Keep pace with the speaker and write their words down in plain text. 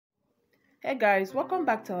Hey guys, welcome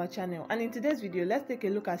back to our channel, and in today's video let's take a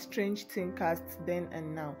look at strange teen casts then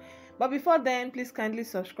and now. But before then, please kindly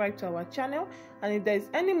subscribe to our channel, and if there is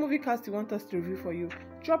any movie cast you want us to review for you,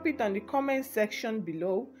 drop it on the comment section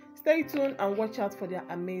below. Stay tuned and watch out for their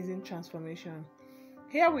amazing transformation.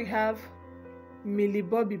 Here we have Millie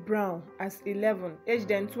Bobby Brown as 11, age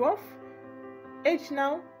then 12, age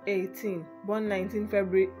now 18, born 19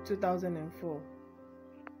 February 2004.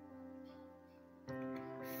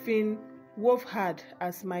 Finn Wolfhard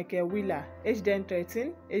as Michael Wheeler, age then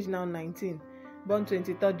 13, age now 19, born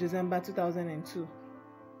 23rd December 2002.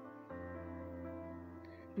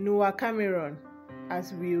 Noah Cameron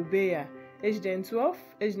as Will Bayer, age then 12,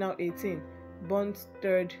 age now 18, born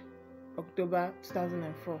 3rd October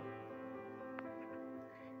 2004.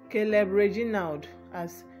 Caleb Reginald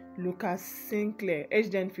as Lucas Sinclair, age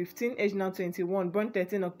then 15, age now 21, born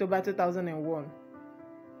 13 October 2001.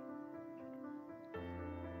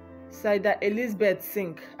 Saida Elizabeth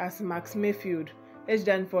Sink as Max Mayfield, age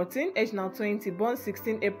then 14, age now 20, born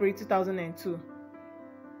 16 April 2002.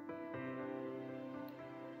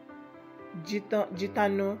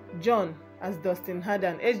 Gitano John as Dustin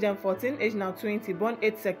Harden, age then 14, age now 20, born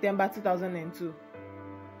 8 September 2002.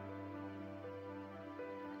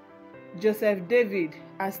 Joseph David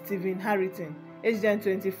as Stephen Harrington, age then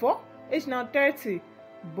 24, age now 30,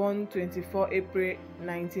 born 24 April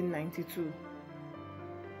 1992.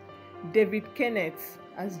 David Kenneth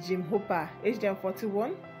as Jim Hooper, age then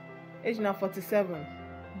 41, age now 47,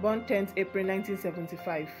 born 10th April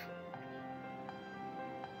 1975.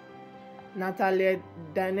 Natalia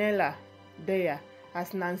Daniela Dyer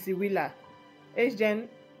as Nancy Wheeler, age then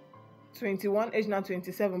 21, age now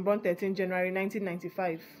 27, born 13 January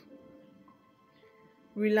 1995.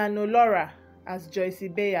 Wilano Laura as Joyce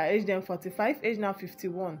Bayer, age then 45, age now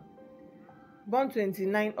 51, born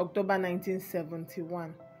 29 October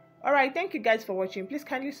 1971. Alright, thank you guys for watching. Please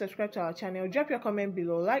kindly subscribe to our channel, drop your comment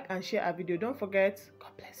below, like and share our video. Don't forget.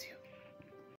 God bless you.